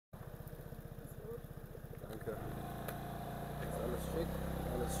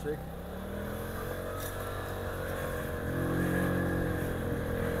lustig.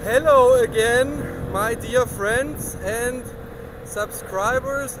 Hello again, my dear friends and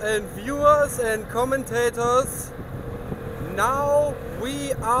subscribers and viewers and commentators. Now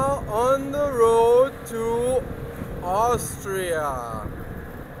we are on the road to Austria.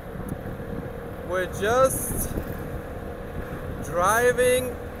 We're just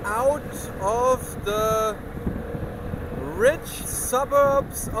driving out of the rich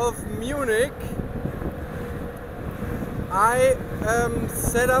suburbs of Munich. I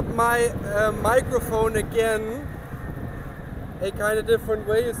set up my microphone again a kind of different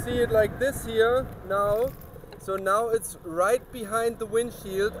way. You see it like this here now. So now it's right behind the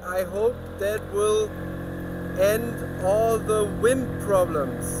windshield. I hope that will end all the wind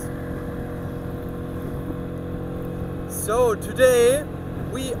problems. So today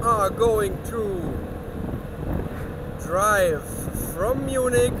we are going to drive from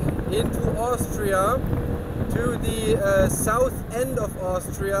Munich into Austria to the south end of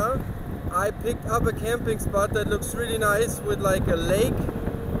Austria. I picked up a camping spot that looks really nice with like a lake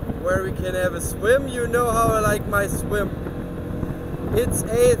where we can have a swim. You know how I like my swim. It's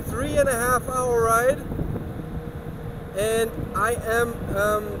a 3.5 hour ride and I am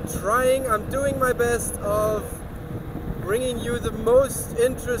I'm doing my best of bringing you the most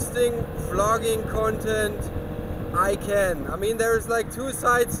interesting vlogging content I can. I mean, there's like two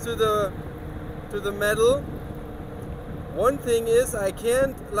sides to the medal. One thing is I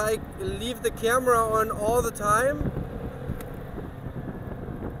can't like leave the camera on all the time,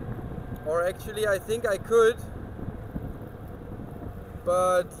 or actually I think I could,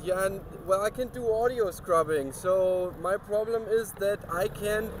 but yeah, well, I can do audio scrubbing. So my problem is that I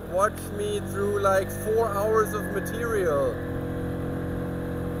can't watch me through like 4 hours of material.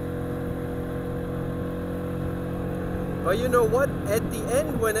 But you know what? At the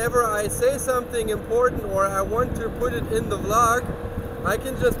end, whenever I say something important or I want to put it in the vlog, I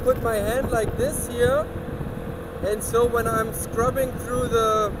can just put my hand like this here. And so when I'm scrubbing through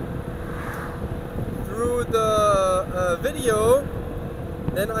the video,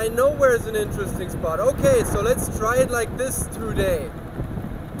 then I know where's an interesting spot. Okay, so let's try it like this today.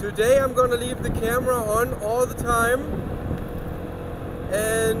 Today I'm gonna leave the camera on all the time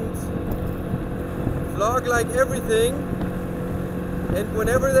and vlog like everything, and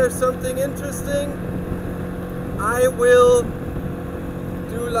whenever there's something interesting I will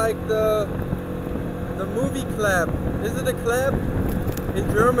do like the movie clap. Is it a clap? In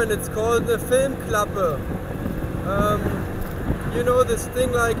German it's called the Filmklappe. You know, this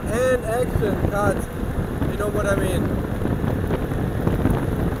thing like and action cut. You know what I mean?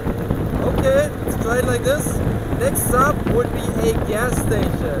 Okay, let's try it like this. Next stop would be a gas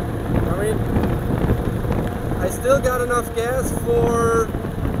station. I mean, I still got enough gas for,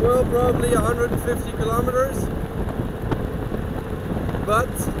 well, probably 150 kilometers.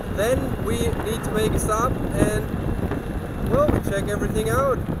 But then we need to make a stop and, well, we check everything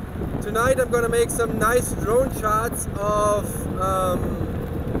out. Tonight I'm gonna make some nice drone shots of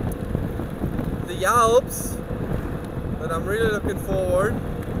the Alps that I'm really looking forward.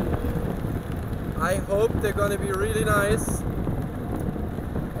 I hope they're gonna be really nice.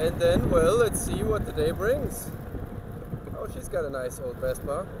 And then, well, let's see what the day brings. Oh, she's got a nice old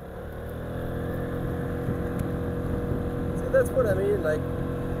Vespa. See, that's what I mean, like,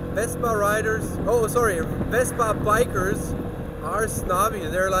 Vespa riders, oh sorry, Vespa bikers are snobby.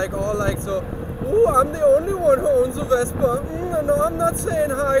 They're like all like, so, oh, I'm the only one who owns a Vespa. No, I'm not saying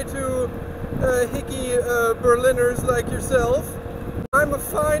hi to hickey Berliners like yourself. I'm a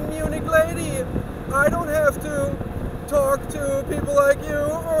fine Munich lady. I don't have to talk to people like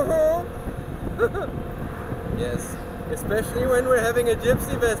you. Yes, especially when we're having a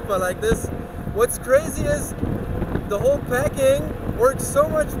gypsy Vespa like this. What's crazy is the whole packing works so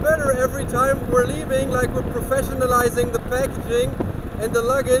much better every time we're leaving. Like, we're professionalizing the packaging and the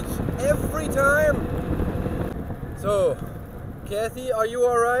luggage every time. So, Kathy, are you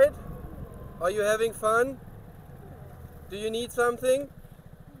alright? Are you having fun? Do you need something?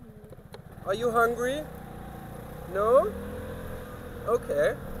 Are you hungry? No?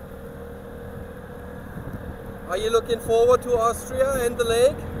 Okay. Are you looking forward to Austria and the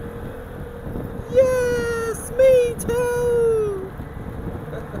lake? Yes, me too!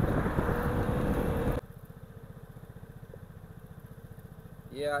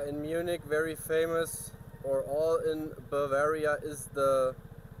 Yeah, in Munich, very famous, or all in Bavaria, is the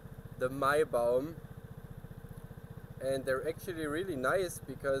Maibaum. And they're actually really nice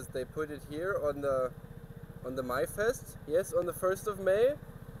because they put it here on the Maifest. Yes, on the 1st of May.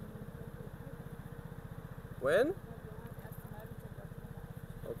 When?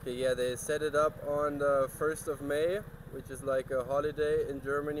 Okay, yeah, they set it up on the 1st of May, which is like a holiday in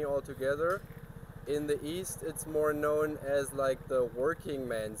Germany altogether. In the East, it's more known as like the Working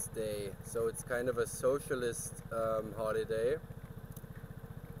Man's Day, so it's kind of a socialist holiday.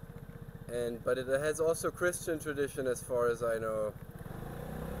 But it has also Christian tradition as far as I know.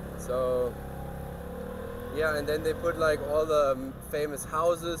 So yeah, and then they put like all the famous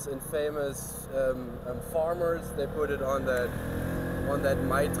houses and famous farmers. They put it on that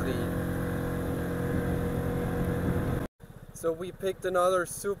Maitri. So we picked another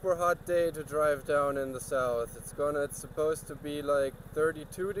super hot day to drive down in the south. It's supposed to be like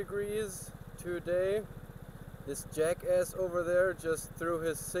 32 degrees today. This jackass over there just threw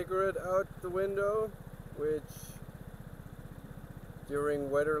his cigarette out the window, which during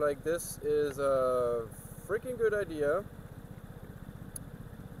weather like this is a freaking good idea.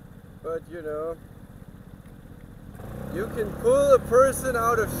 But you know, you can pull a person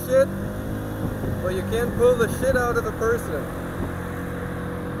out of shit, but you can't pull the shit out of a person.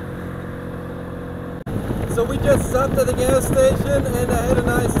 So we just stopped at the gas station and I had a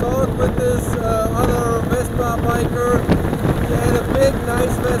nice talk with this other Vespa biker. He had a big,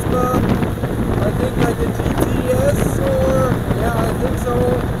 nice Vespa. I think like a GTS or, yeah, I think so.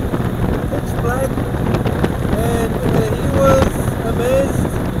 Pitch black. And he was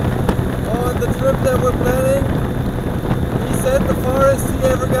amazed on the trip that we're planning. He said the farthest he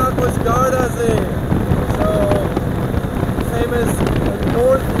ever got was Claudiasee, so famous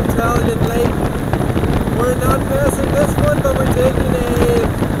North Italian lake. We're not passing this one, but we're taking a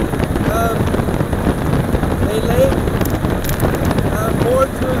lake more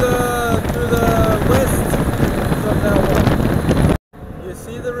to the west from that one. You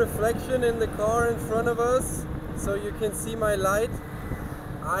see the reflection in the car in front of us, so you can see my light.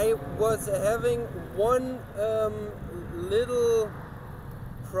 I was having one little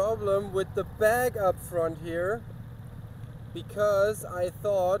problem with the bag up front here, because I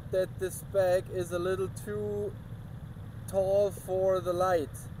thought that this bag is a little too tall for the light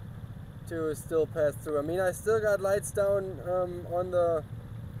to still pass through. I mean, I still got lights down on the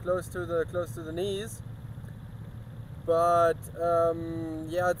close to the knees, but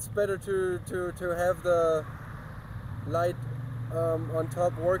yeah, it's better to have the light on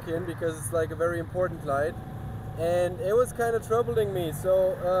top working, because it's like a very important light, and it was kind of troubling me.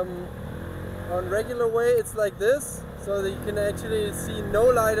 So on regular way it's like this, so that you can actually see no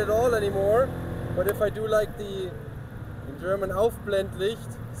light at all anymore. But if I do like the, in German,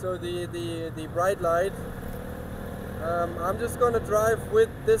 Aufblendlicht, so the bright light, I'm just gonna drive with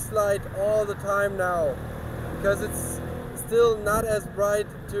this light all the time now, because it's still not as bright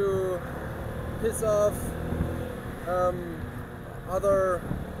to piss off other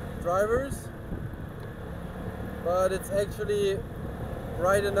drivers, but it's actually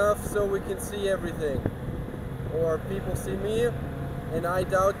bright enough so we can see everything, or people see me, and I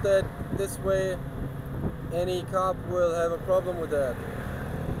doubt that this way any cop will have a problem with that.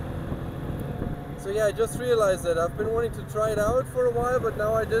 So yeah, I just realized that I've been wanting to try it out for a while, but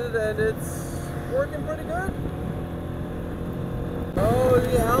now I did it and it's working pretty good. Oh,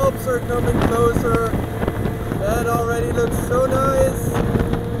 the Alps are coming closer. That already looks so nice.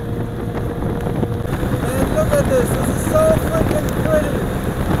 And look at this, this is so freaking pretty,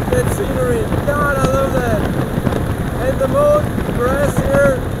 that scenery. God, I love that. And the mowed grass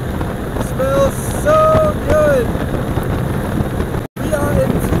here smells so good. We are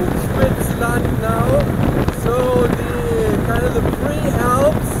in Zugspitzland now, so the kind of the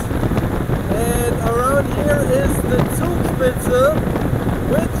pre-Alps, and around here is the Zugspitze,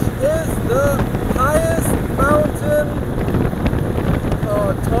 which is the highest mountain,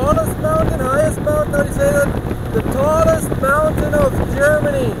 tallest mountain, highest mountain, how do you say that? The tallest mountain of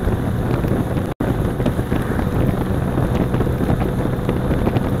Germany.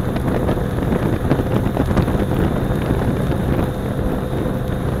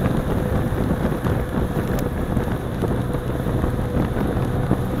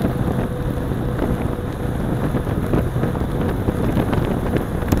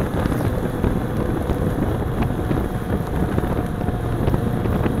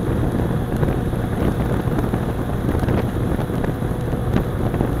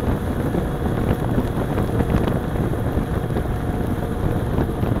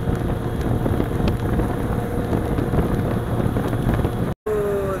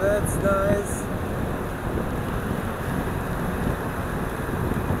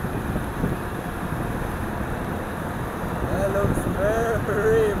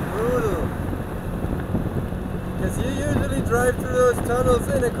 Very brutal, because you usually drive through those tunnels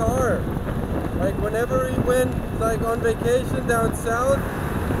in a car. Like whenever we went like on vacation down south,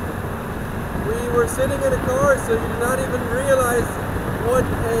 we were sitting in a car, so you did not even realize what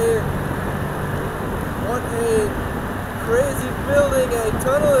a crazy building a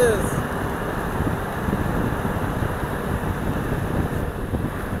tunnel is.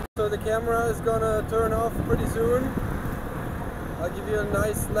 So the camera is gonna turn off pretty soon. I'll give you a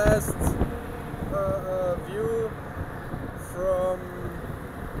nice last view from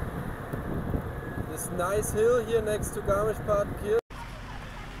this nice hill here next to Garmisch-Partenkirchen.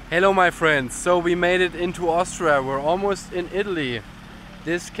 Hello my friends, so we made it into Austria. We're almost in Italy.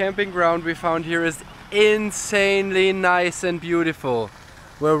 This camping ground we found here is insanely nice and beautiful.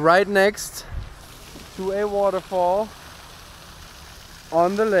 We're right next to a waterfall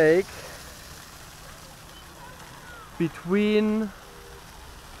on the lake between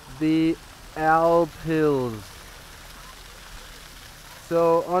the Alp hills.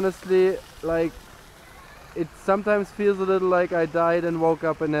 So honestly, like, it sometimes feels a little like I died and woke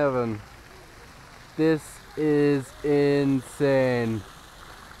up in heaven. This is insane.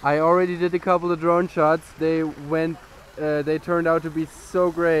 I already did a couple of drone shots. They turned out to be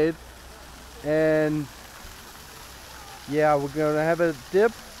so great. And yeah, we're gonna have a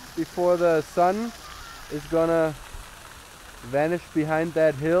dip before the sun is gonna vanish behind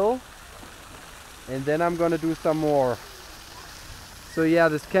that hill. And then I'm gonna do some more. So yeah,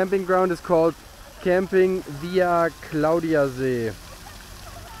 this camping ground is called Camping via Claudiasee,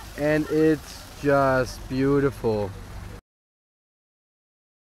 and it's just beautiful.